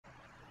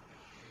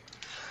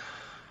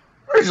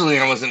Originally,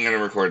 I wasn't going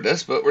to record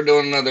this, but we're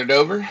doing another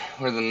Dover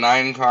with a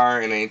 9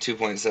 car and a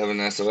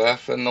 2.7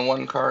 SOF, and the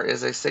 1 car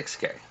is a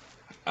 6K.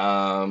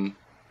 I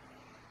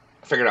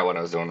figured out what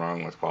I was doing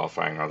wrong with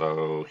qualifying,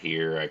 although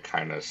here I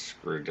kind of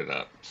screwed it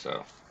up,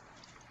 so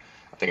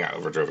I think I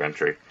overdrove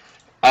entry.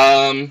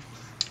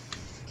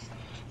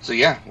 So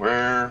yeah,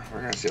 we're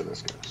going to see how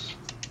this goes.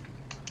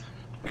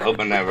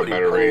 Hoping to have a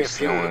better race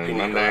than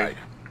Monday.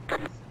 Can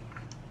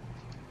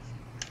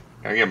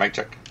I get a mic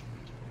check?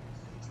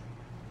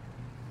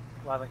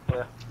 Loud and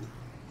clear.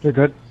 You're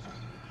good.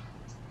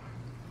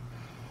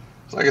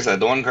 So like I said,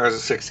 the 1 car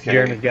is a 6K.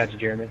 Jeremy's got you,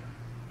 Jeremy.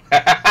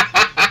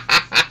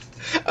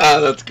 Oh,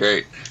 that's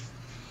great.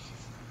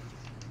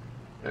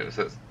 Wait, is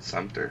that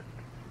Sumter?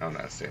 Oh, no,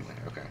 it's Stanley.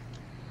 Okay.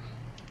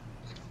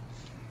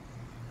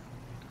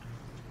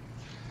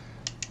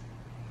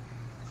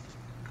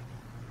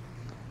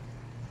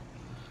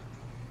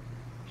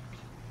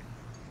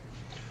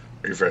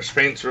 Refresh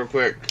paints real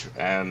quick,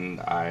 and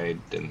I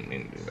didn't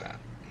mean to do that.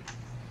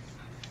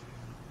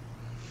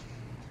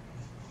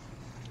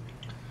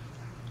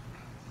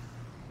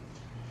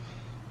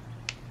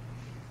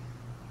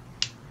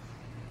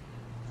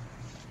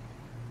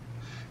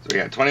 So we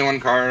got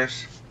 21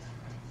 cars.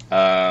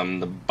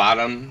 The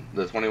bottom,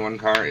 the 21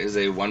 car, is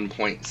a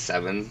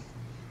 1.7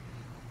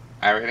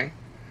 irating.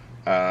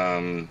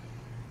 I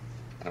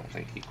don't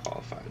think he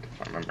qualified,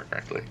 if I remember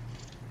correctly.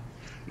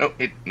 Nope,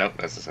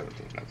 that's the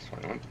 17, that's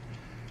 21.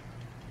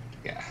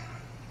 Yeah.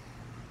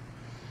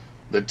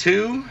 The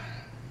 2,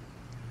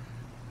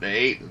 the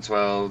 8, the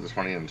 12, the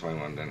 20, and the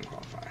 21 didn't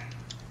qualify.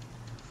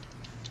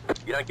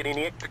 You don't get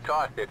any extra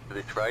car sets for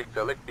this race,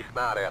 so let's be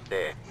smart out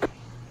there.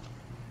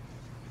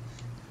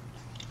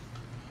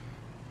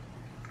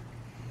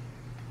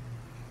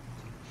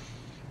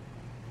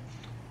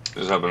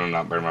 Just hoping to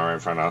not burn my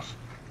right front off.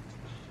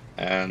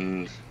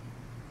 And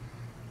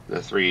the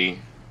 3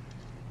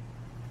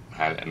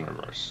 had it in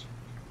reverse.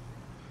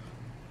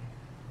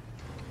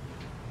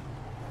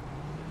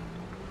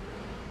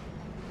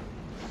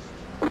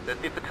 Let's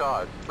hit the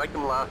tires. Make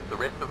them last the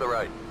rest of the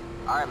race.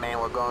 Alright, man,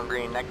 we're going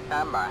green next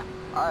time by.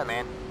 Alright,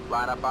 man,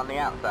 line up on the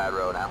outside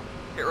row now.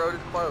 Pit road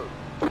is closed.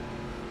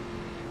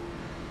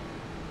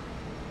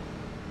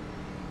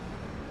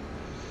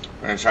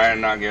 We're going to try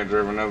and not get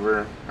driven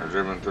over or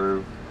driven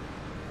through.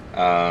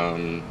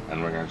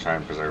 And we're going to try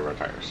and preserve our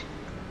tires.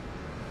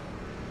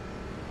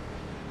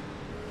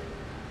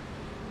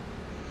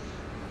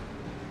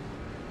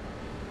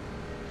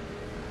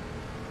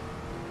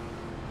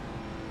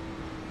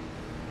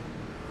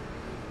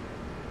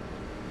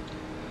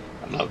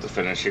 I'd love to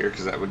finish here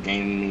because that would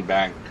gain me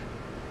back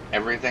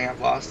everything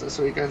I've lost this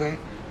week, I think.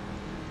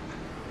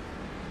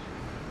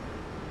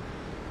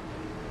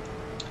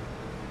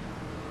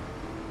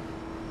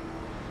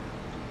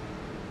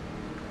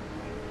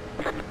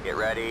 Get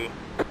ready.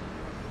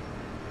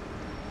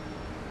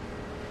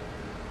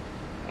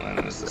 When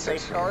is the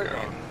 6 car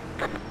going?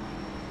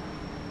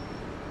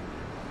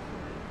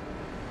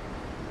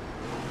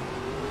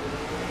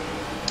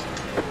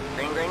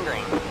 Green, green,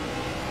 green.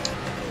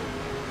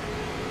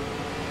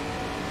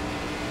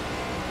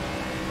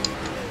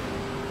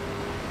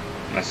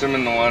 I'm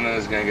assuming the 1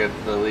 is going to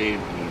get the lead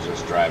and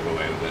just drive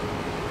away with it.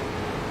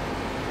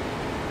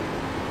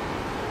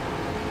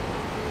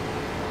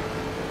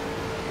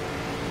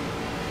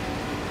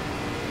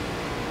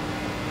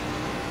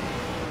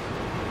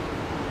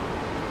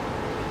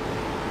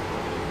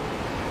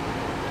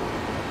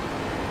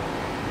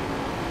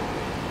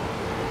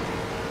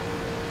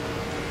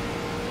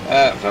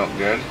 That felt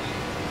good.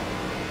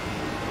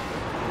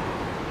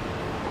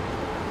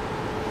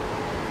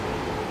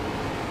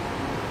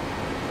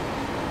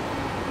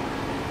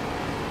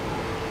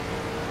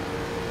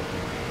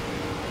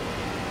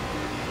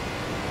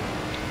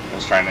 I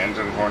was trying to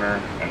enter the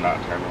corner and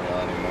not turn wheel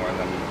any more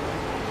than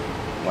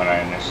when I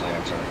initially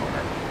entered the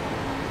corner.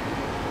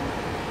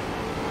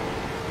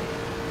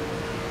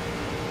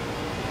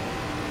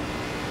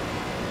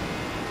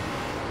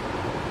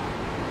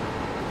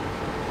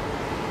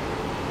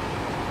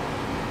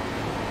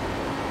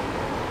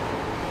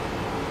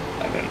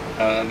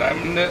 I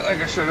diamonded it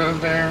like I should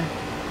have there.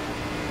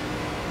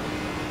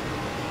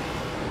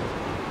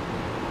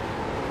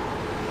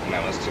 And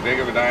that was too big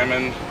of a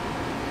diamond.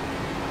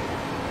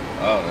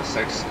 Oh, the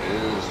 6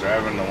 is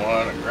driving the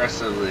 1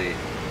 aggressively.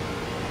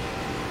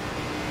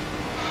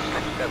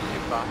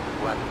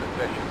 75 left in the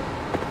session.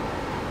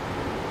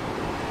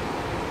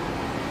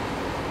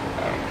 I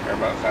don't care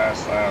about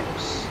fast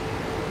laps.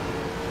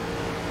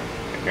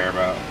 I care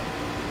about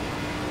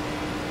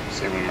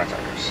saving my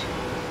tires.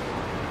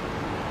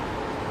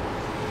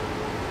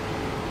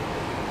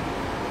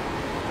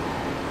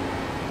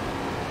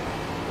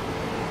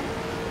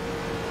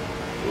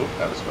 Oop,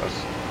 that was close.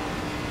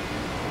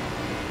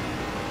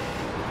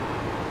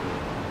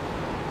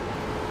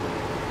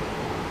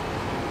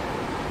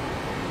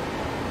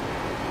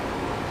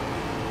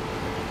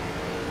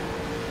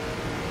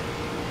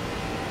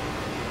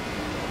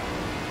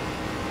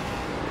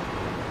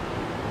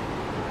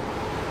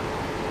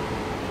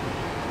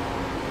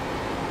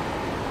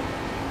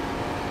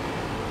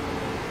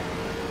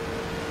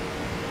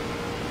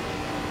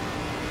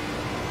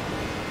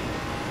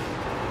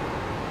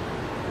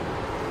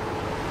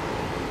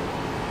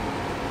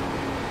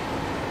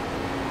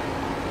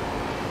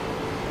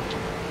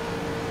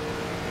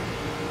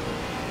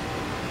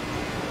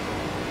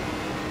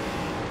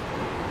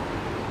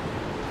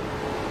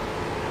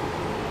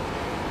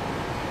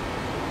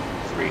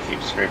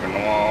 keeps scraping the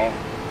wall.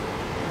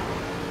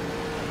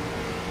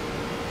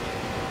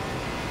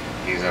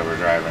 He's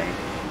overdriving.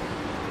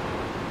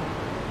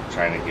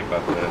 Trying to keep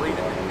up with the 1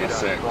 and the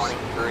 6.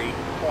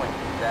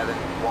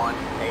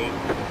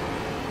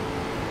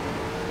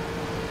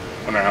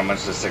 23.718. Wonder how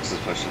much the 6 is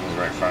pushing his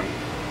right front.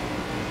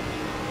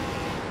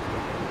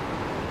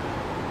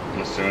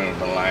 I'm assuming with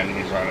the line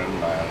he's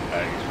running by,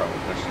 he's probably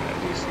pushing a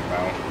decent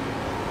amount.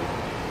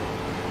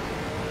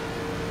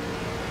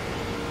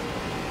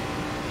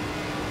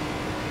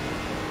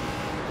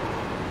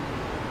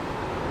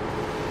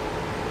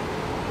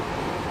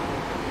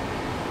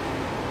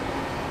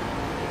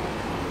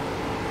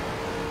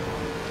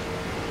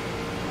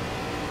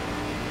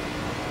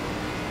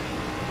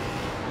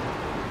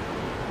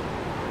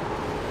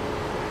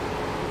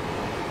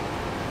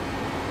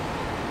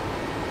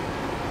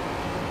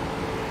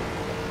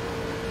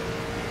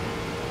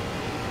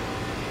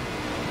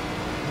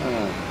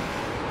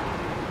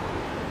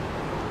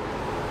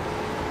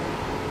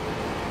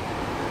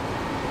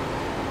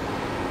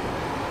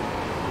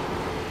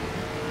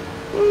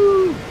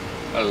 Woo!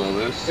 That was a little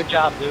loose. Good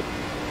job, dude.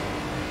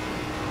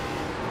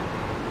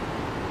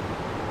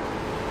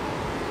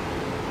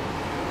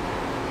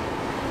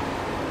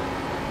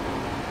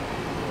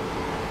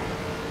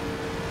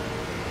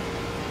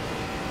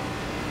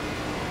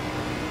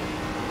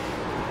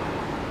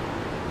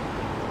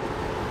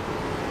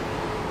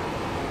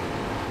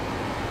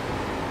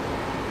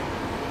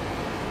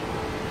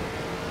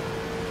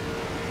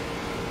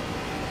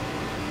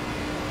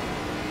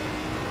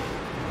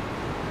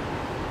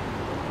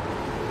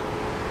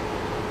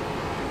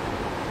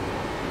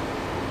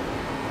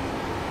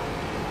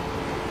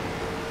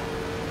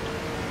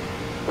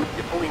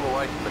 You're pulling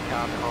away from the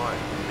car behind.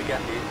 The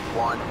gap is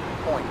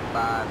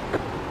 1.5.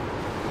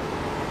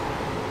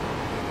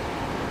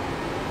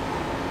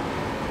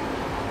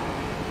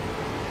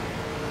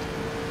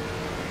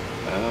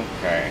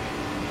 Okay.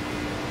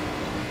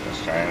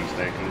 Just try and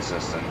stay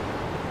consistent.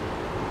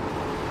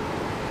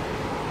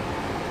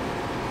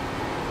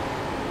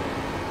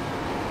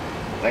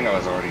 I think I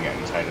was already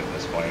getting tight at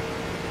this point.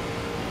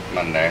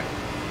 Monday.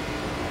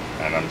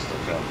 And I'm still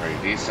feeling pretty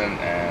decent,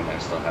 and I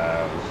still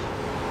have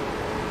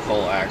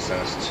full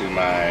access to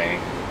my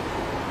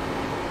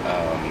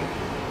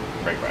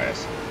brake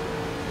bias.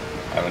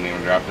 I haven't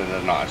even dropped it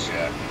a notch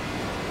yet.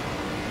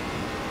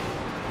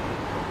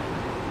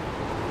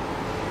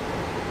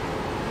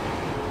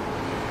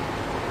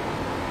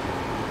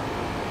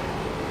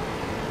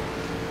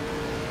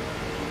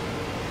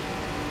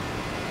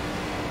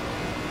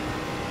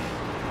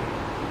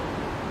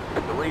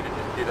 The leader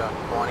just did a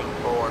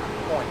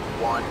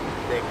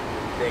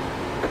 24.166.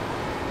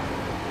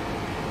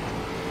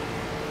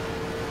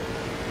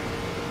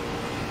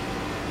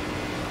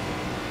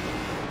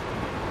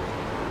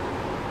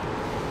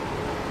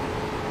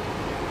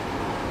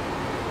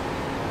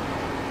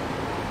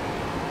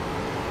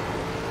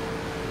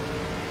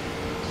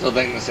 Still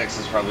think the 6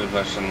 is probably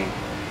pushing,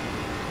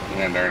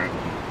 and they're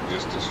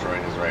just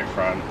destroying his right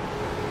front.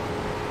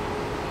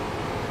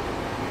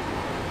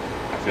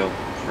 I feel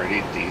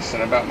pretty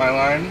decent about my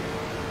line.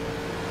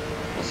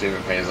 We'll see if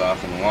it pays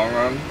off in the long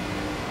run.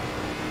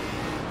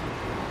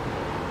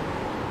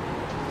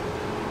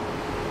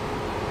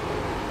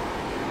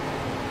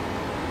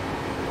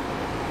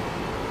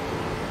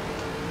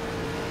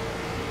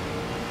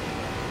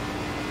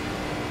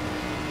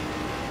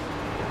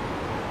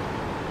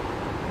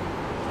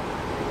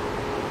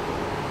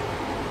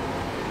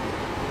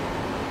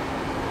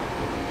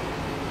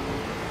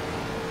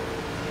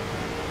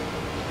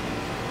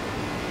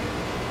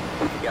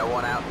 You got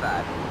one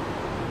outside.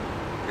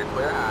 You're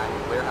clear high,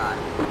 clear high.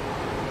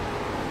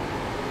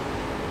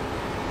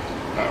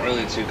 Not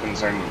really too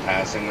concerned with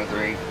passing the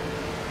 3.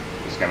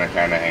 Just gonna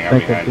kind of hang out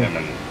behind him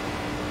and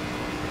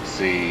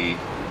see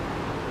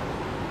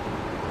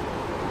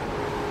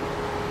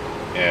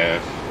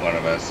if one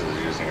of us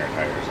is using our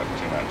tires up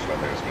too much,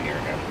 whether it's me or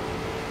him.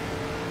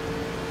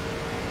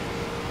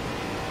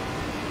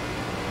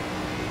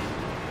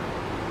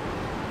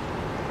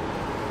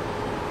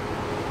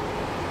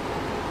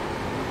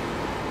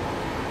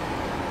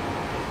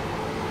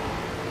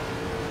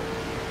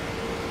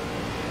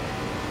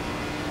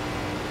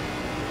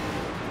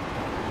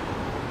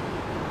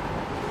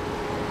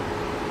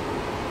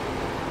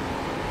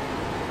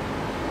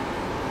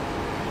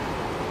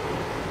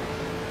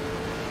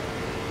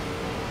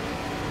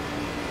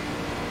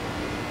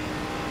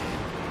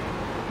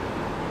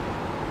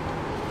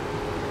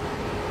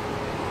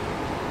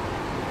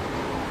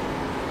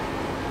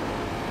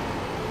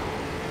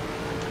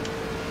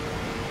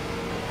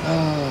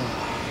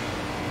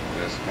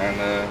 Just kind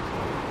of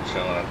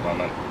chilling at the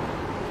moment.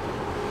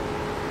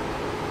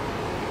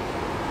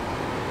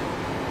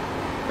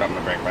 Drop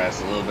my brake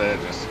bias a little bit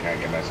just to kind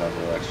of give myself a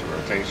little extra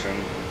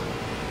rotation.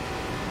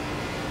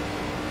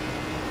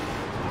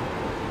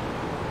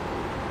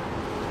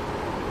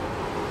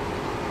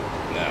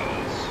 That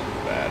was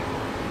bad.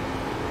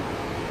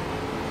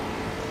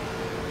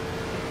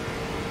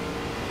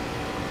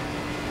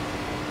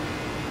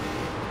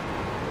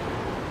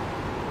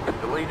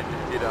 The leader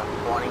just Did a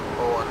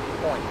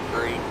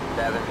 24.373.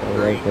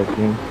 Alright,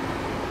 15.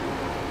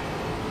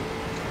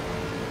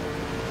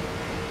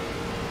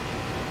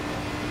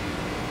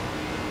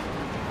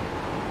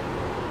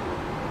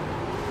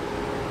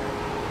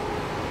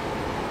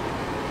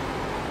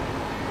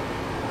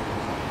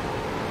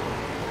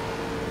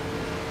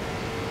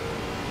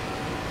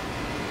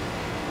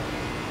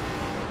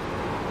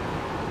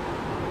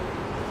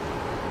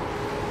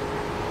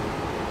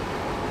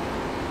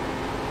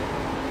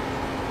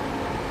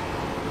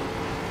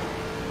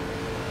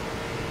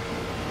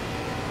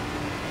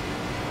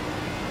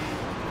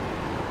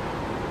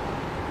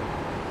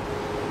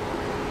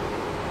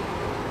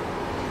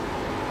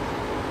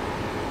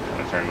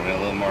 Turned the wheel a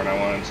little more than I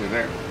wanted to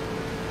there.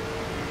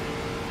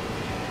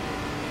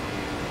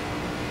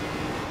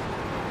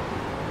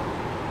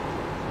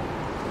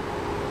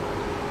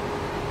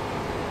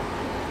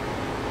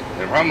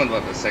 The problem with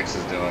what the 6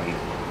 is doing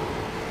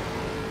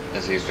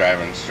is he's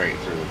driving straight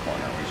through the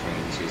corner, which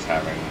means he's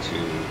having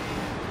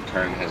to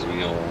turn his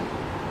wheel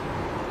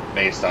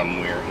based on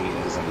where he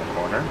is in the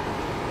corner.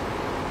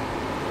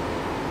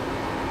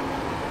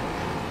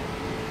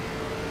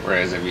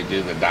 Whereas if you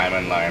do the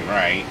diamond line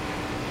right,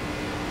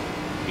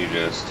 you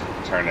just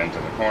turn into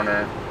the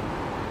corner,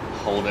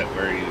 hold it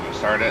where you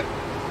start it,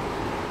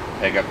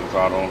 pick up the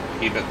throttle,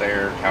 keep it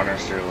there, counter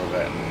steer a little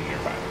bit, and you're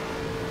fine.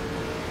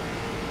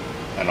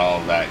 And all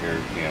of that, you're,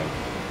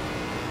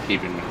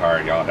 keeping the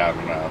car yawed out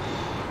enough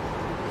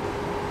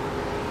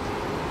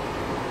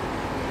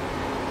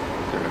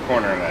through the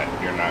corner that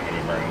you're not going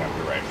to be burning up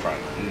your right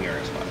front near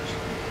as much.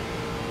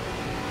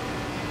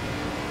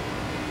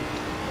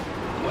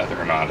 Whether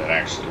or not it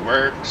actually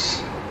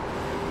works,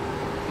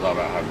 it's all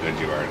about how good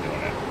you are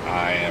doing it.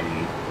 I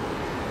am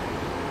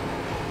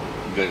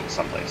good at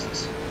some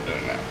places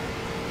doing that.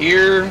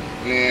 Here,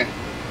 meh.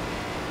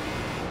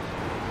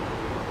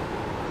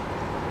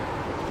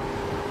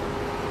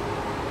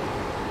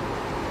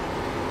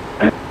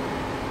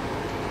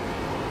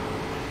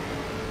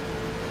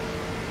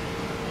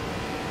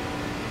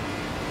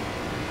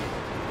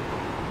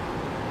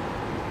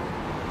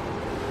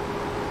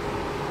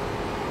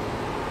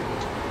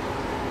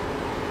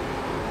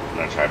 I'm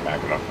gonna try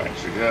backing off my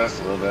extra just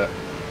a little bit.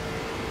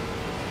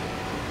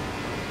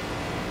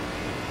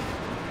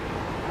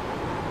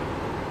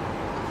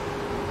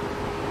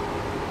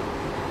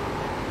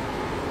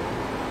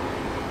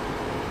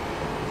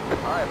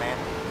 Alright, man.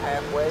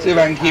 Halfway. See if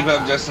I can keep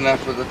up just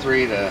enough with the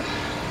 3 to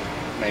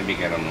maybe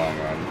get him long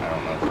run. I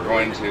don't know if we're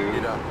going to.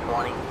 Did a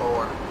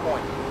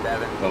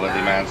 24.7. But with the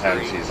amount of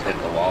times he's hit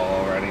the wall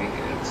already,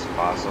 it's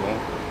possible.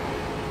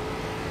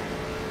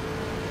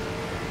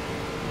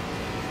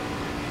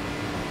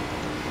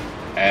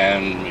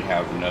 And we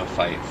have no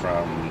fight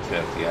from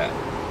 5th yet.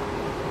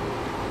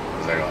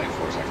 Because they're like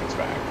 4 seconds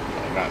back.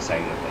 I'm not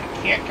saying that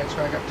they can't catch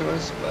back up to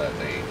us, but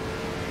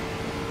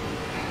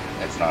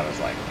it's not as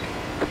likely.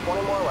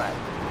 20 more laps.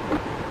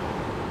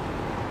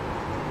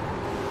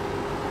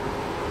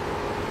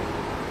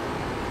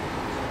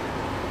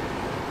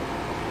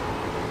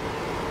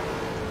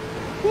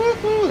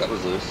 Woohoo! That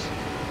was loose.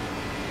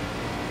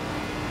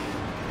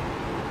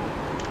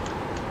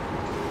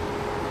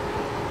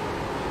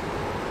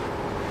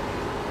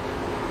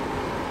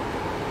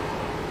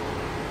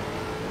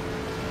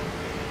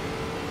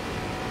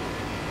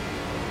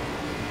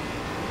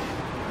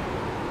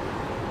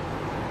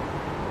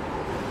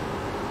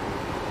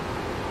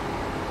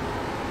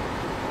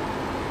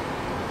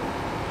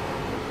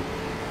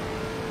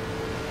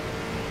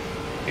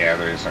 Yeah,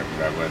 they're starting to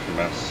drive away from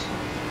us.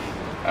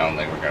 I don't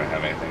think we're going to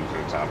have anything for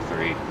the top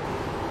 3.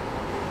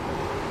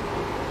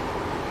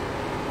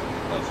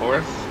 The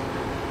 4th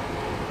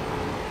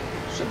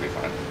should be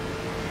fine, I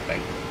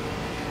think.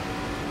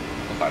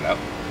 We'll find out.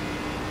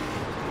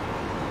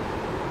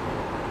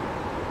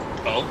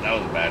 Oh, that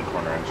was a bad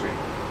corner entry.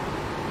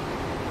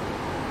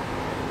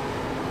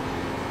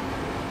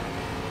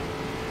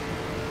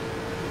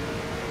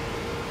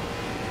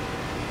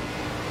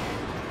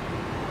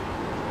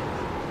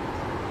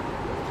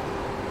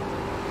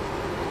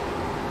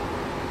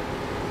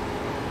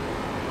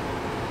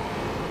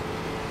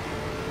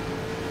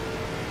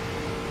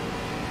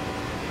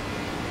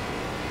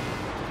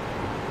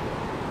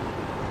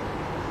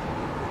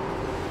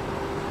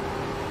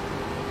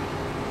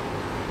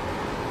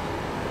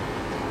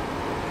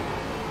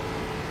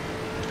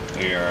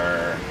 We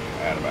are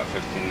at about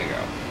 15 to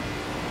go.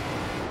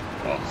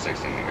 Well,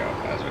 16 to go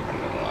as we come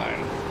to the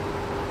line.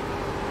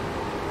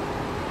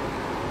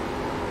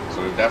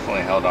 So we've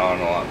definitely held on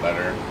a lot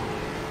better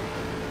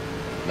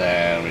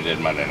than we did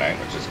Monday night,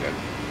 which is good.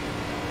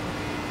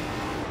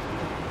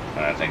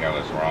 And I think I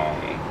was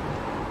wrong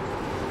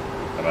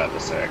about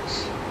the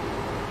 6.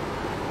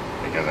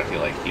 Because I feel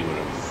like he would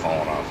have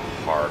fallen off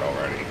hard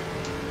already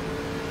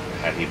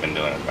had he been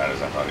doing as bad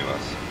as I thought he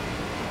was.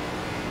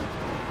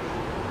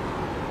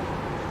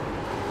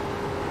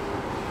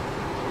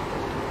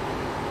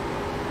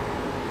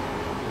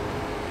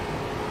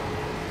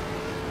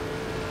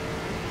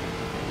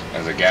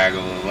 There's a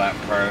gaggle of lap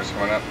cars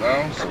coming up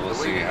though, so we'll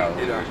see how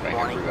the leaders make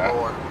it through that.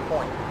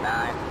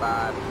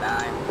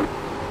 24.959.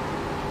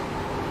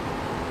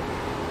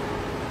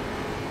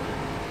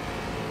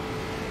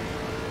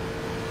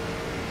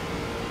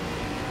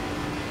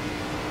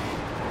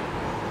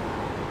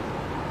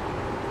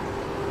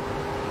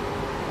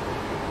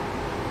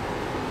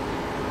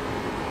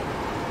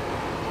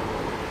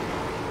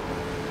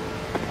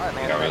 Alright,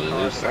 man. Got really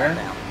loose there.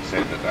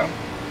 Saved it though.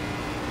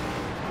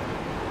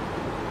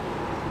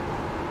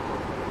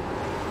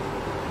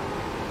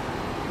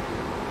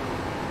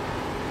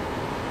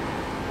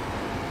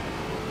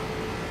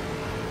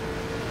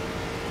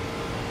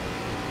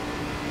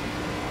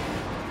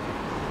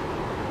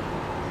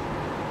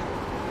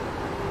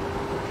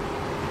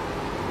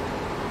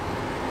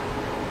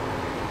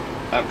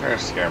 Lap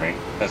cars scare me.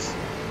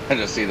 I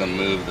just see them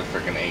move the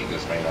freaking 8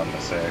 just made on the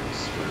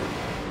 6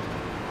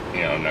 for,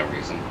 you know, no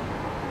reason.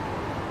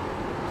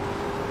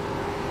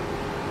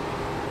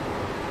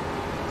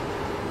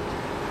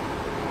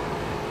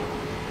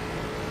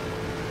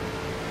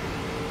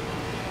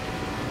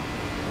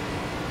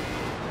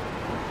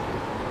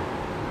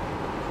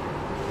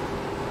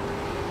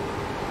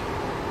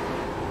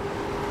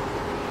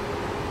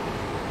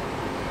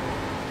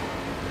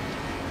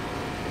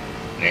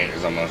 Nate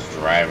is almost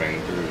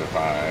driving through the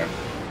 5.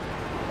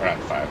 Or not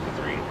the 5, the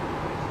 3.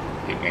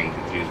 Keep getting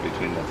confused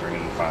between the 3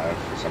 and the 5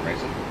 for some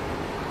reason.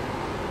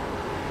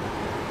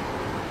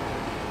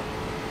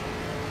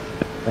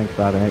 Thanks,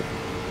 Bob. Nate.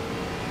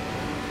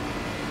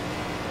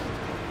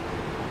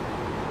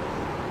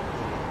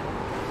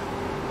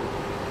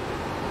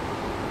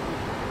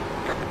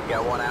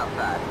 Got one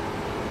outside.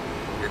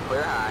 You're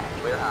clear high,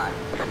 clear high.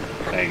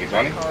 Thank you,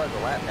 20. That car is a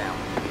lap down.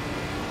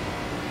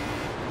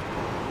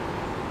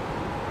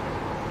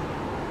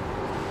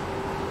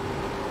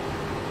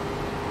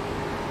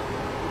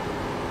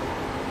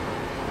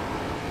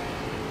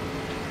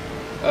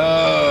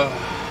 Uh,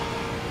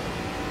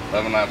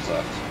 11 laps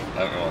left.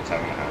 11, well, 10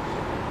 and a half.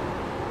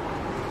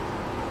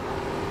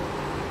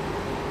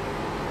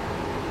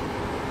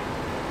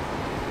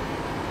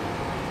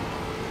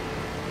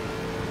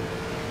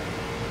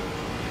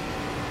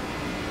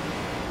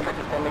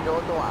 Time to go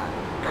at the line.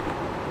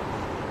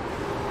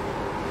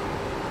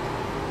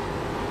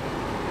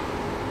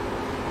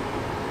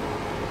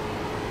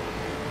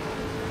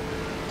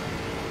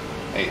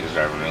 Eight is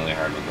driving really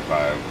hard with the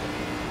 5.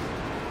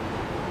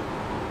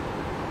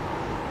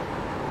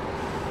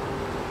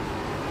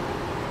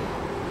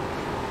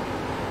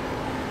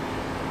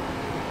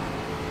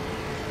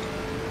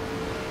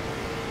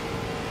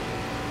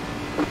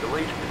 The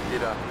leash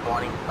did a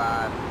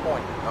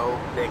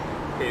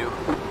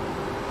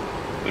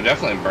 25.062. We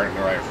definitely burnt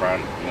the right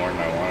front more than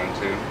I wanted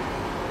to,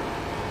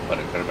 but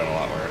it could have been a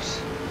lot worse.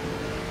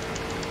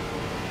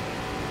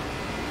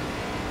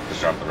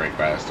 Just dropped the brake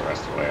bias the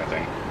rest of the way, I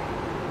think.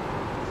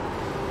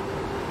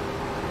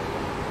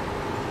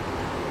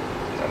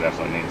 I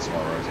definitely need some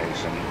more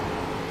rotation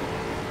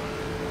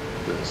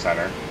through the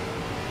center.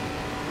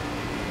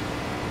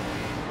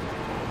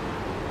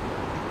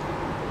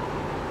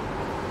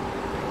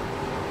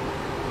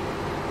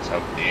 Let's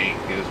hope the 8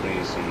 gives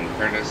me some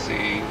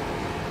courtesy.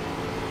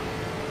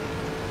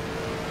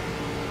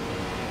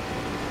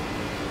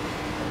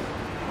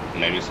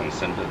 Maybe some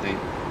sympathy,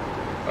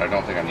 but I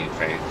don't think I need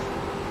faith.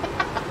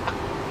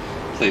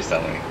 Please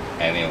tell me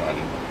anyone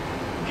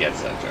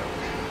gets that joke.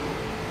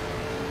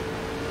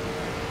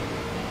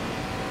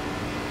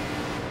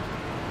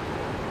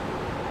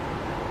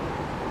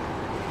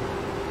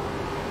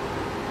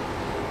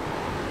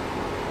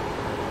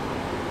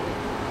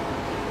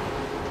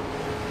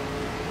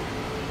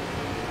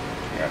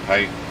 Got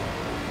tight.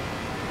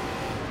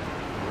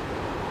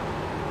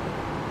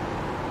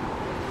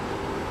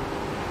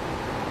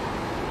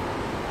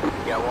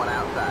 Got one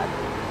outside.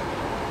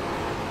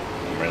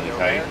 I'm really Go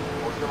tight. there,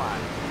 towards the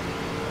line.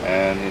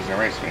 And he's gonna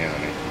race me,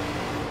 isn't he?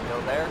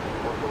 Go there,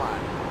 towards the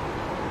line.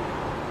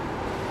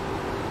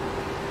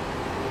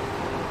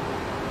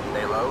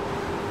 Stay low.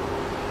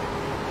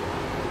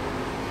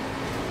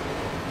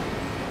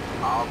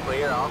 All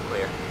clear, all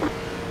clear.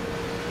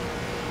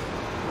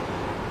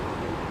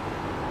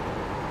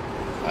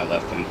 I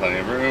left him plenty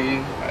of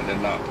room. I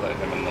did not put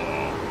him in the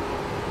wall.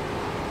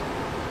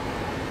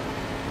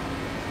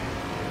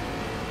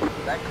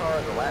 That car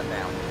is a lap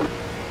down.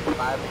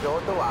 5 to go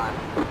at the line.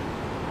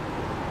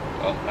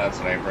 Oh, that's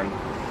an apron.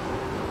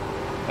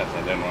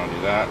 Definitely didn't want to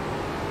do that.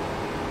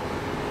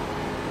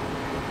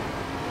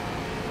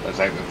 Looks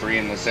like the 3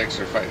 and the 6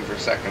 are fighting for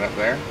second up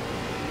there.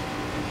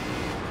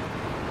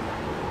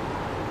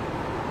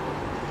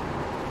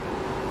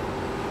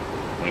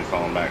 We've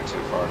fallen back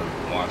too far to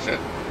watch it.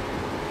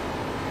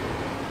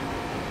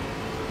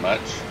 Much.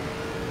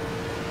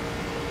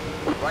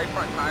 Right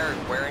front tire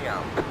is wearing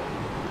out.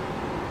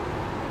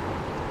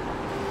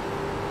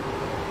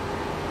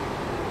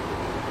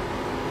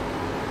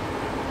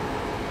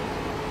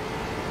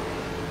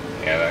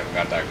 Yeah, I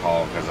got that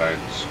call because I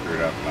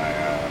screwed up my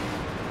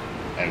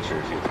entry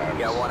a few times.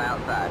 Got one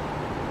outside.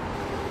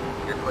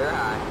 You're clear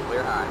high,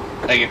 clear high.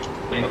 Thank you.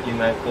 Thank you,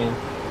 Maxine.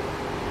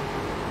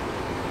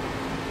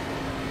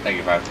 Thank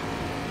you, 5.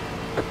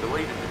 The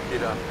lead is to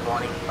sit up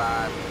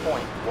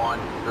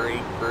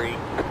 25.133.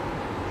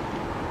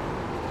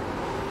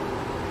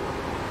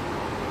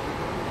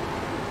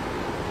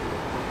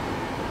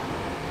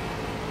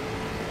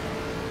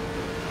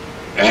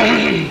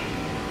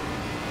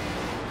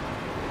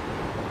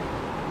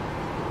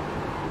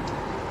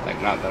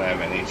 Like, not that I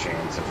have any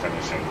chance of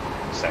finishing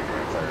second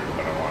or third,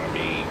 but I want to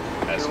be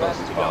as close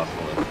as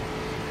possible. If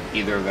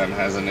either of them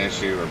has an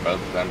issue or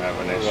both of them have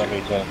an issue.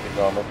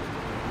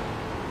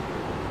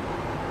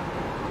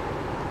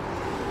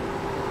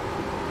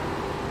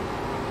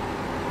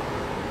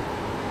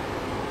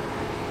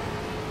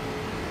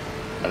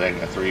 I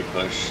think a 3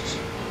 pushed,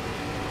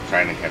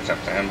 trying to catch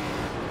up to him.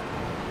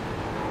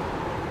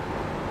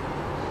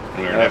 And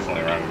we were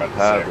definitely wrong about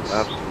the 6.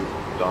 Absolute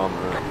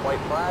dominant. White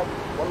flag,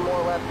 one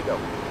more lap to go.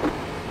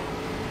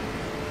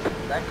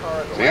 That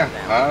car is So yeah,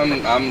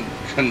 I'm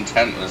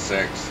content with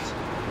 6th.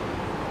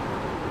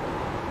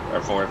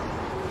 Or 4th.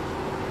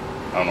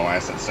 I don't know why I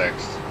said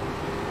 6th.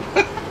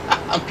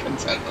 I'm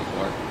content with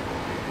 4th.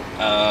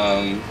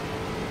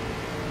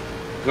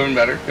 Could have been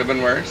better, could have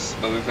been worse,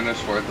 but we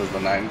finished 4th as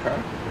the 9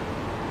 car.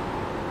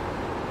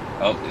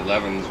 Oh, the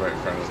 11's right in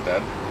front of us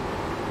dead.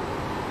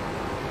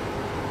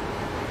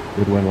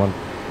 Good win one.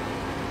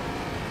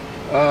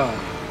 Oh.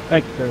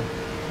 Thank you, sir.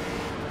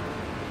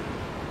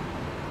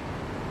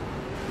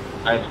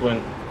 Nice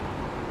win.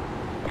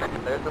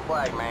 There's the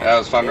flag, man. That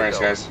was a fun There you race,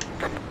 go. guys.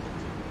 There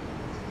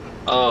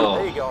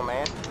Oh, you go,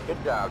 man.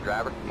 Good job,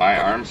 driver.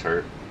 my arms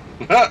hurt.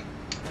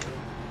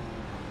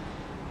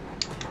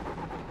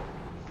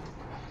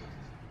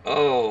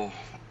 Oh,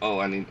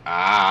 I need,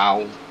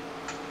 ow.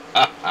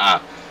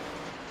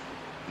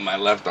 My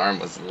left arm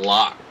was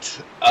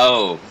locked.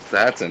 Oh,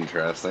 that's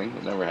interesting.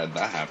 I've never had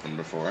that happen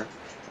before.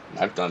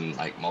 I've done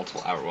like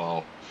multiple hour.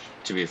 Well,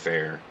 to be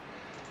fair,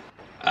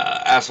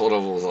 asphalt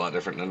oval is a lot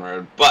different than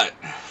road, but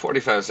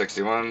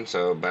 45.61,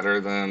 so better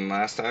than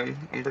last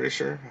time. I'm pretty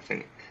sure. I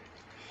think.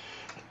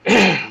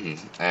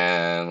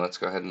 And let's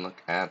go ahead and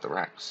look at the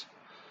racks.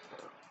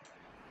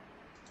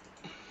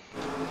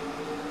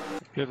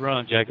 Good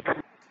run, Jacob.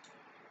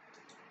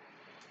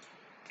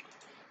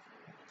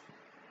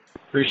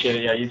 Appreciate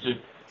it. Yeah, you too.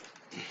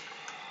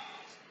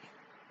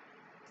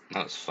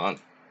 That was fun.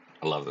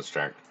 I love this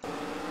track.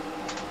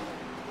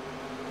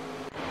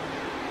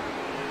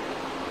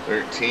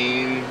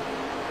 13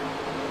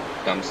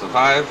 dumps the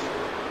 5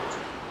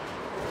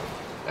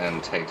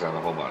 and takes out a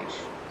whole bunch.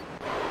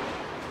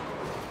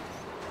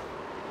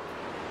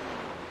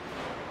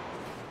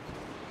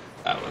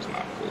 That was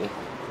not cool.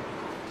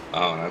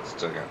 Oh, that's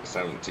took out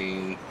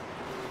 17.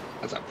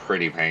 That's a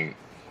pretty paint.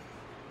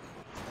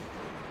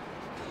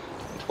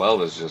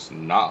 12 is just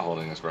not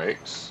holding his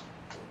brakes.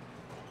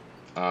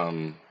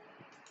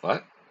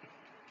 What?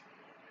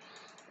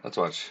 Let's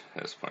watch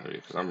his point of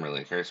view, because I'm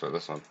really curious about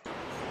this one.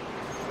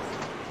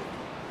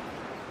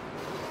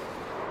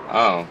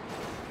 Oh.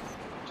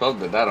 12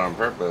 did that on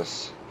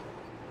purpose.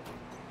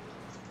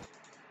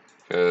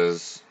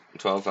 Because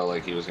 12 felt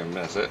like he was going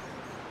to miss it.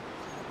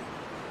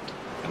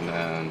 And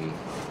then...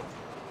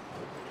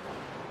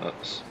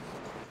 Oops.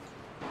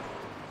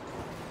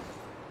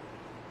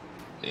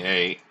 The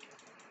 8.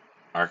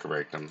 Arca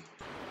braked him.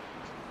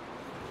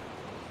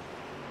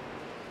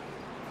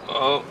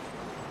 Oh.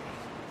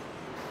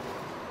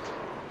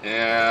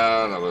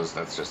 Yeah,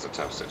 that's just a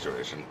tough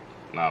situation.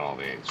 Not all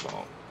the 8's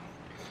fault.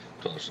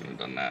 12 shouldn't have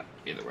done that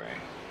either way.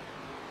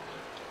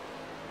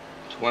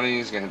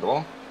 20's gonna hit the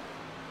wall.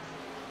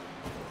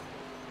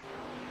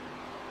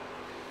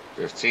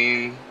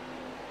 15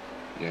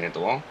 gonna hit the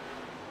wall.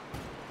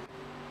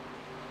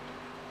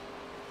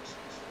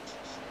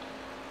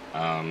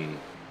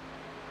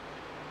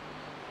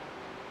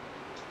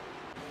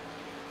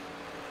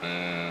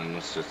 And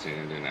what's 15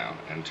 gonna do now?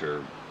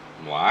 Enter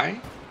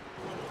Y?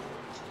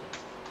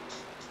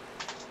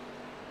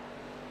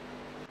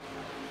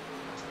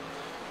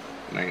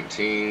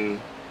 $19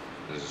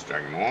 is just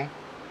dragging the wall.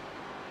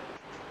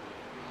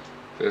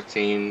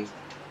 15.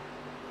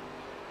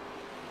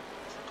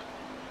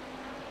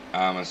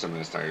 I'm assuming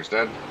his tire's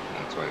dead.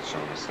 That's why it's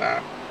showing us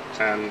that.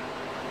 10.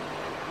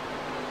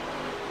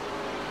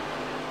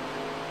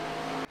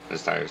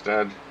 His tire's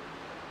dead.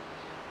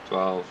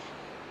 12.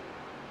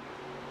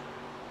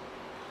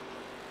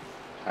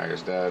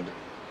 Tire's dead.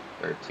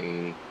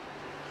 13.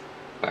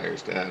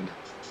 Tire's dead.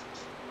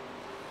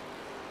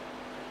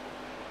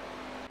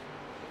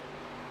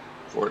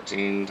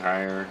 14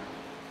 tire.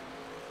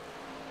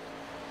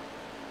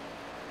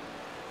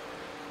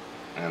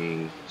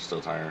 And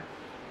still tire.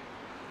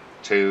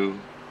 2.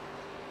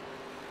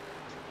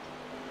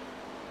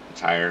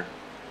 Tire.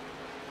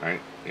 Right?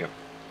 Yep.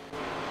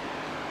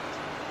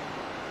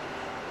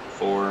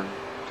 4.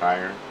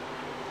 Tire.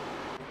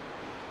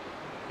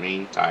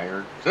 Me.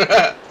 Tire.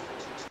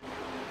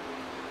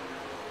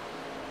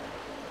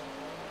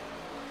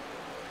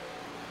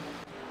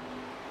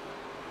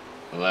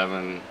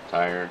 11.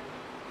 Tire.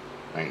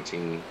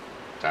 19.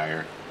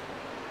 Tire.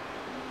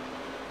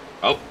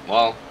 Oh,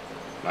 well,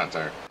 not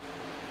tire.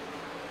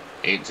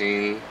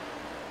 18.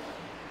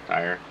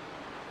 Tire.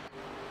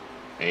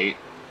 8.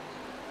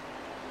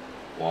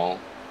 Wall.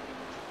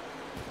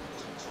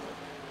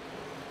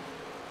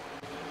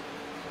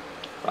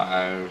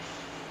 5.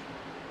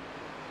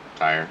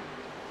 Tire.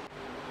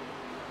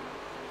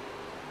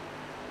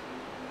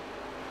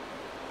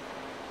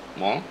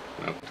 1.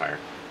 Nope, tire.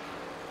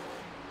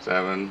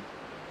 7.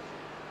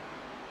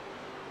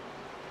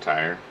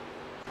 Tire.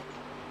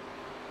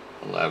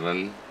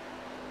 11.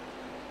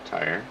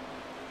 Tire.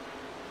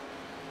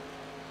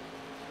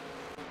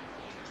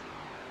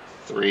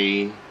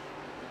 3.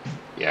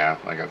 Yeah,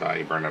 like I thought,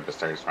 he burned up his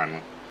tires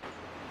finally.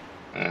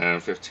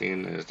 And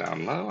 15 is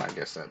down low. I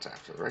guess that's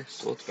after the race.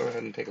 So let's go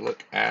ahead and take a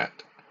look at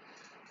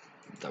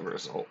the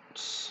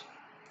results.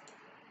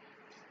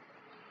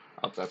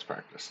 Oh, that's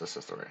practice. This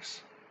is the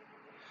race.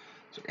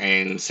 So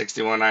gained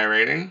 61 I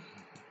rating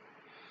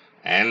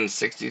and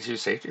 62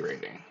 safety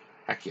rating.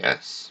 Heck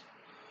yes.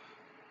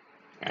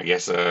 I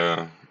guess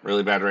a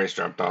really bad race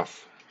dropped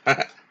off.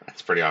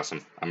 That's pretty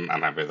awesome. I'm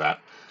happy with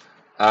that.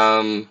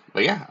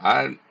 But yeah,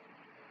 I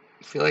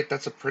feel like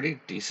that's a pretty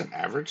decent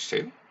average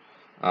too.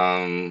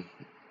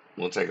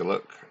 We'll take a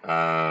look.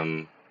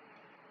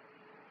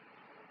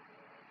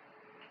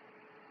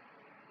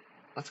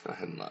 Let's go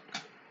ahead and look.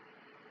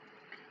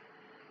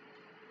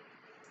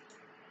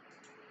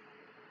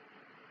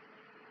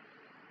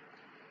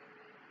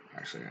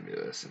 Actually, gonna do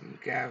this in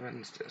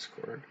Gavin's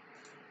Discord.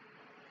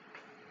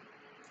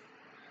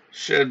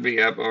 Should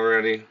be up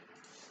already.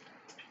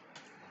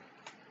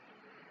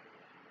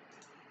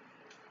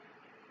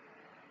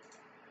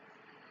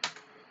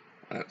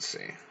 Let's see.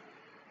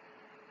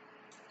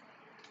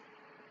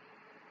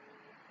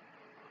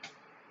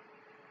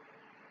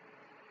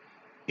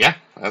 Yeah,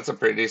 that's a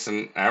pretty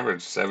decent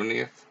average,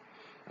 70th.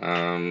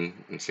 And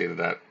see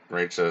that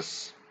rates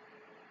us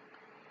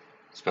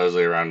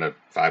supposedly around a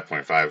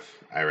 5.5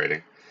 I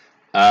rating.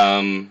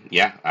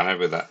 Yeah, I'm happy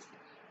with that.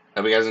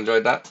 Hope you guys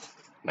enjoyed that.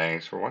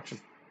 Thanks for watching.